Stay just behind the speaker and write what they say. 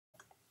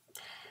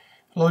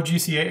Hello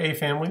GCAA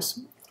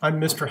families. I'm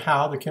Mr.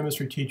 Howe, the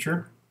chemistry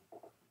teacher.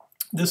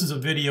 This is a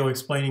video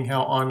explaining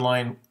how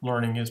online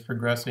learning is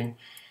progressing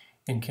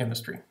in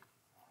chemistry.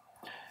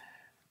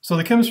 So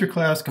the chemistry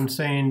class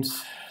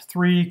contains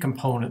three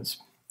components.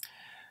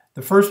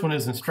 The first one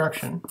is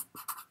instruction.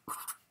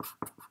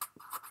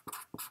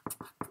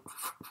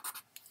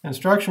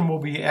 Instruction will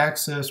be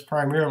accessed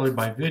primarily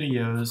by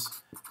videos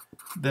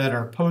that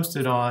are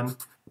posted on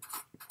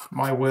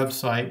my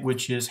website,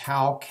 which is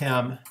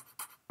howchem.net.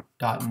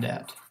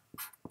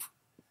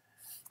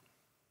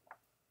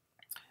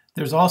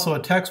 There's also a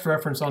text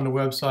reference on the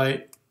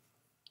website,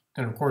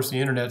 and of course the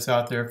internet's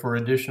out there for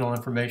additional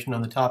information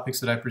on the topics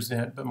that I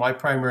present, but my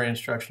primary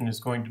instruction is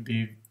going to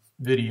be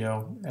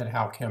video at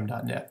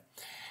howchem.net.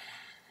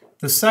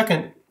 The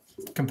second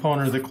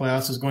component of the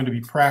class is going to be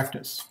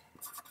practice.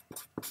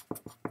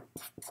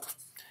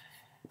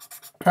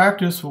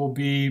 Practice will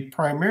be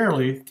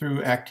primarily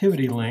through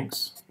activity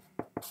links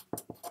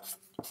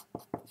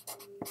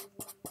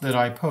that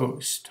I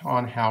post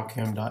on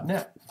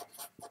howchem.net.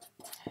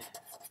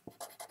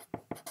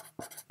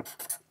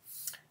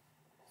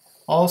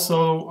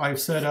 Also, I've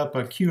set up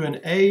a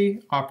Q&A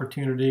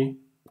opportunity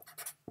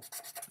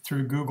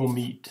through Google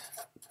Meet,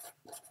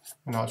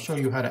 and I'll show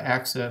you how to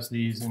access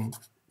these in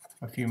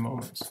a few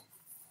moments.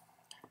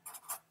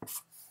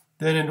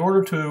 Then in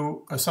order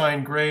to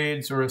assign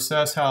grades or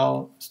assess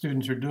how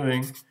students are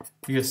doing,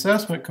 the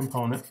assessment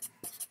component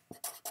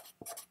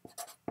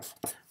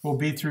will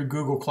be through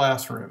Google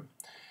Classroom.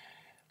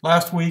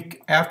 Last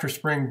week after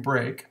spring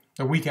break,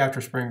 a week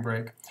after spring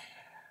break,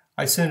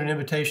 I sent an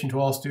invitation to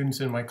all students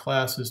in my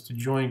classes to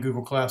join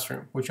Google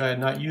Classroom, which I had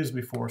not used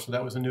before, so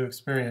that was a new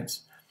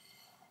experience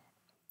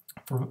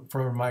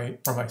for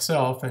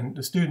myself, and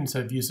the students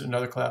have used it in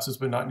other classes,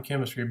 but not in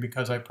chemistry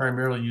because I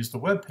primarily use the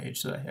web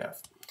page that I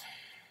have.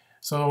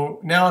 So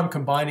now I'm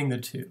combining the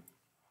two.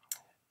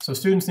 So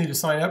students need to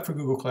sign up for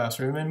Google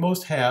Classroom, and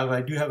most have.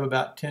 I do have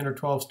about 10 or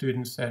 12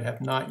 students that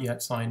have not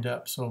yet signed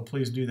up, so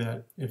please do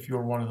that if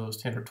you're one of those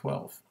 10 or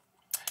 12.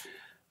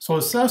 So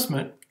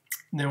assessment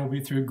then will be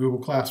through Google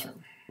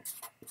Classroom.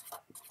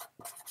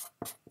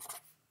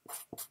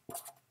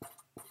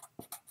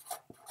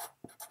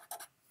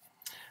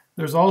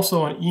 There's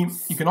also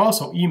you can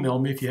also email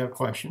me if you have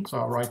questions.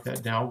 I'll write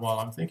that down while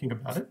I'm thinking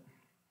about it.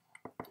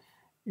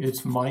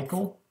 It's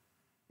michael.howe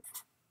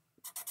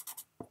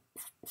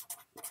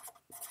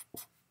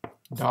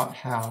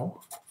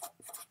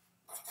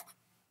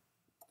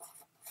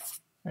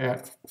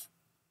at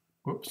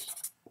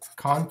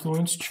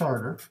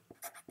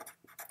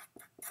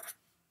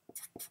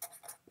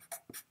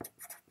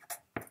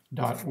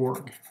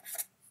confluencecharter.org.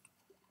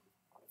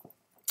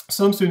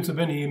 Some students have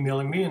been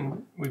emailing me,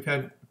 and we've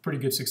had pretty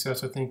good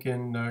success, I think,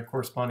 in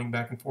corresponding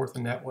back and forth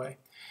in that way.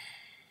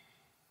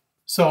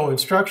 So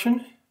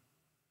instruction,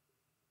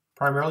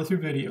 primarily through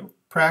video,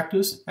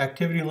 practice,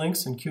 activity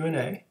links, and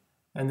Q&A,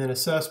 and then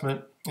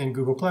assessment in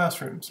Google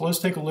Classroom. So let's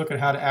take a look at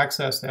how to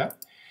access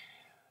that.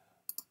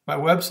 My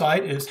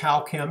website is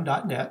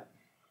howchem.net,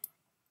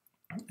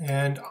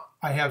 and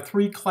I have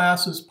three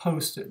classes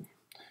posted.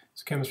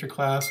 It's a chemistry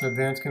class, an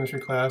advanced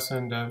chemistry class,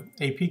 and an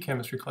AP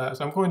chemistry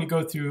class. I'm going to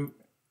go through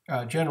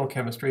general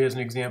chemistry as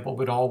an example,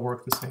 but all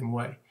work the same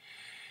way.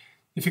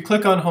 If you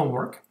click on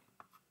homework,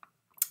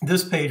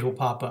 this page will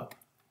pop up.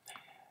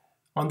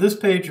 On this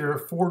page there are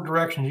four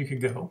directions you could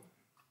go.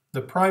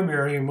 The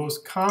primary and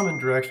most common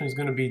direction is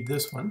going to be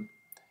this one,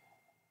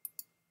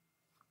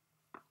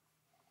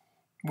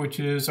 which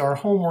is our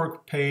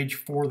homework page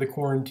for the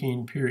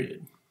quarantine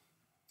period.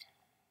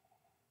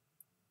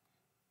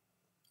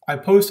 I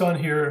post on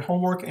here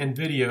homework and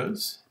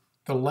videos.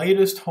 The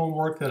latest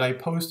homework that I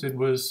posted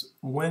was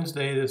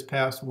Wednesday this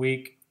past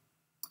week,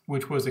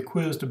 which was a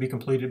quiz to be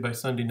completed by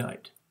Sunday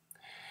night.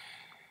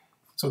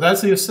 So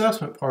that's the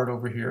assessment part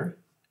over here.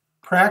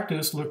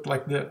 Practice looked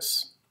like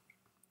this.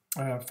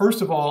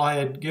 First of all, I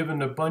had given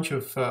a bunch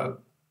of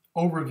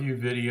overview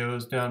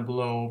videos down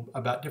below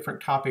about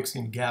different topics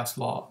in gas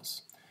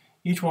laws.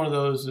 Each one of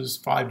those is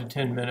 5 to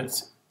 10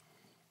 minutes.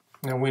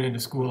 And I went into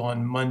school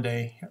on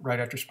Monday, right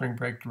after spring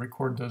break, to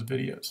record those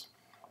videos.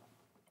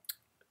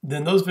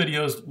 Then those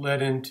videos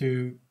led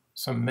into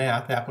some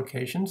math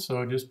applications,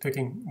 so just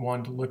picking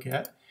one to look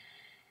at.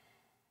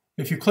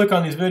 If you click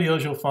on these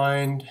videos, you'll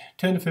find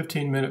 10 to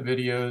 15 minute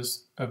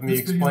videos of me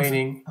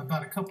explaining how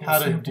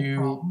to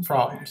do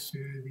problems.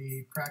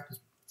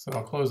 So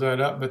I'll close that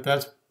up, but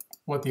that's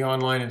what the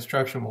online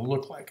instruction will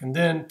look like. And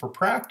then for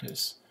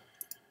practice,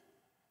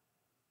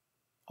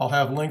 I'll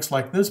have links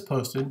like this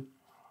posted.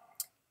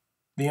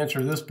 The answer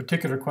to this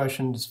particular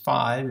question is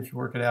 5. If you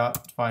work it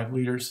out, 5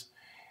 liters.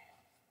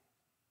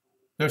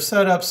 They're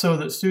set up so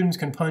that students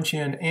can punch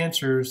in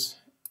answers,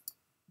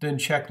 then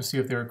check to see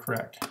if they're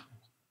correct.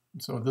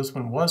 So this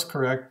one was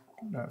correct.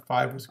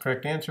 5 was the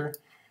correct answer.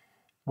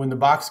 When the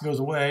box goes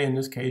away, in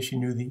this case, you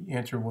knew the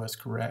answer was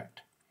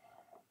correct.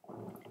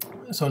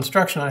 So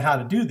instruction on how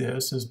to do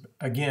this is,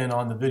 again,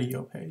 on the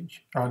video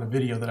page, or on the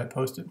video that I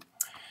posted.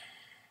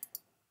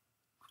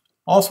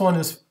 Also on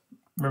this,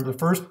 remember the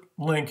first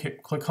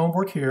link, click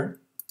homework here.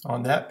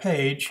 On that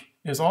page,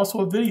 is also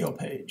a video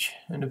page.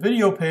 And the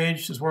video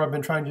page is where I've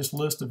been trying to just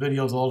list the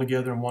videos all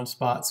together in one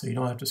spot so you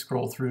don't have to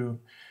scroll through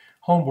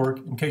homework.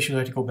 In case you'd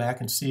like to go back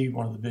and see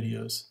one of the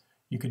videos,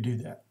 you could do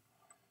that.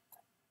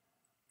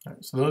 All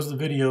right, so those are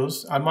the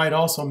videos. I might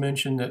also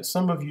mention that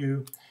some of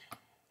you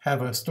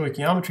have a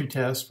stoichiometry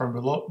test from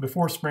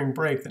before spring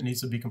break that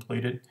needs to be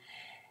completed.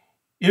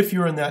 If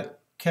you're in that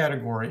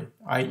category,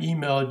 I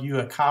emailed you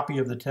a copy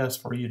of the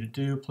test for you to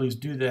do. Please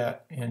do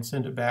that and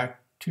send it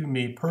back to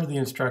me per the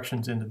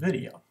instructions in the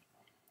video.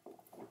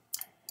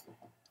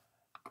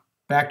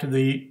 Back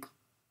to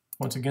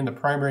once again, the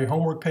primary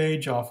homework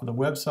page off of the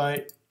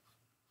website.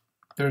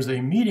 There's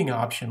a meeting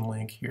option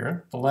link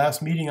here. The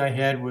last meeting I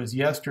had was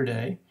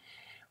yesterday.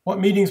 What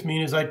meetings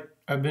mean is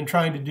I've been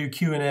trying to do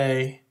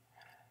Q&A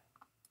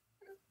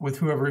with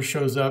whoever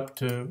shows up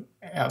to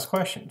ask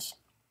questions.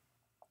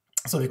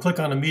 So if you click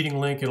on a meeting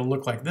link, it'll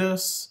look like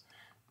this.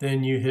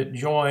 Then you hit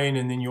join,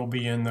 and then you'll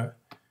be in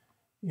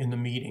the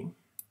meeting.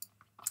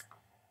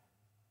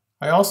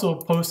 I also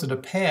posted a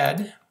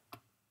pad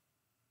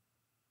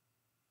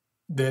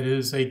that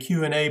is a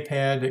Q&A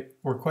pad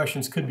where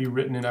questions could be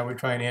written, and I would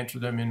try and answer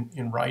them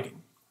in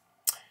writing.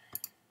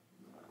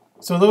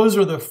 So those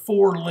are the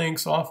 4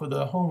 links off of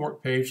the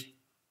homework page.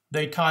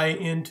 They tie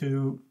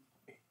into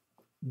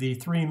the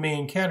 3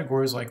 main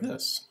categories like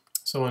this.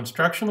 So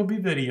instruction will be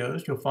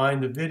videos. You'll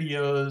find the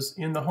videos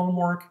in the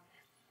homework,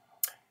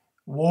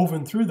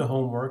 woven through the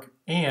homework,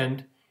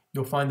 and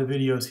you'll find the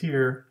videos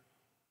here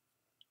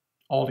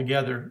all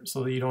together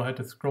so that you don't have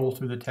to scroll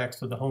through the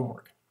text of the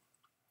homework.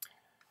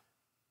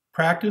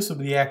 Practice will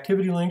be the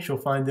activity links. You'll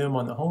find them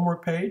on the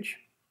homework page.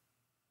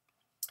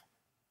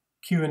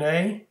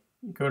 Q&A,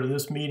 you go to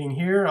this meeting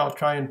here. I'll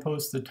try and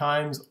post the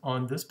times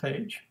on this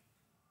page.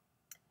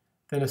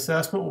 Then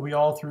assessment will be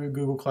all through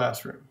Google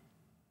Classroom.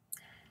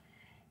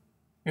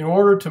 In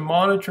order to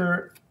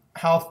monitor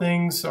how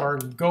things are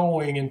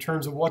going in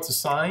terms of what's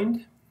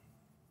assigned,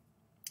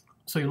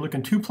 so you look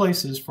in 2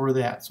 places for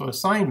that. So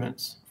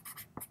assignments,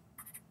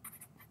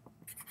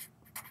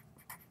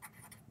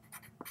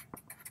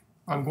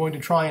 I'm going to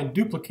try and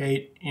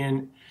duplicate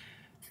in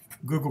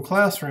Google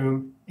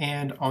Classroom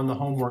and on the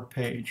homework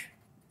page.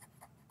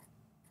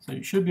 So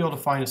you should be able to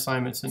find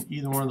assignments in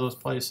either one of those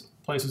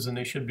places, and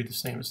they should be the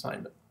same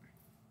assignment.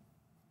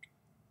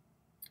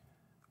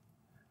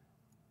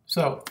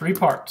 So 3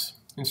 parts: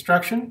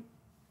 instruction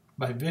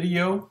by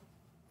video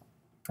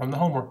from the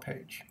homework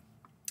page,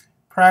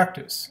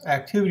 practice,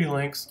 activity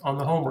links on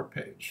the homework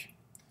page,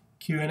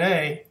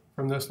 Q&A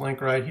from this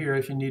link right here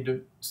if you need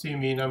to see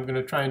me, and I'm going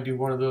to try and do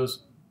one of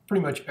those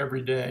pretty much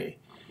every day.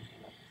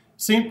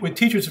 With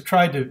teachers have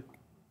tried to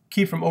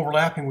keep from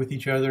overlapping with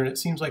each other, and it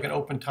seems like an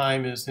open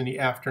time is in the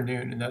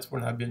afternoon, and that's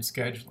when I've been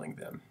scheduling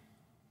them.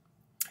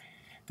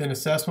 Then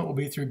assessment will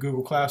be through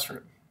Google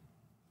Classroom,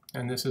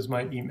 and this is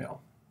my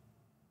email.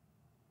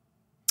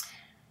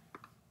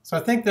 So I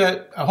think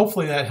that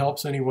hopefully that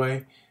helps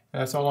anyway.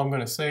 That's all I'm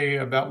going to say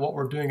about what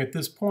we're doing at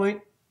this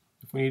point.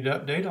 If we need to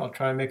update, I'll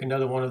try and make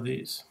another one of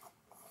these.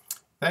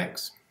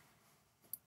 Thanks.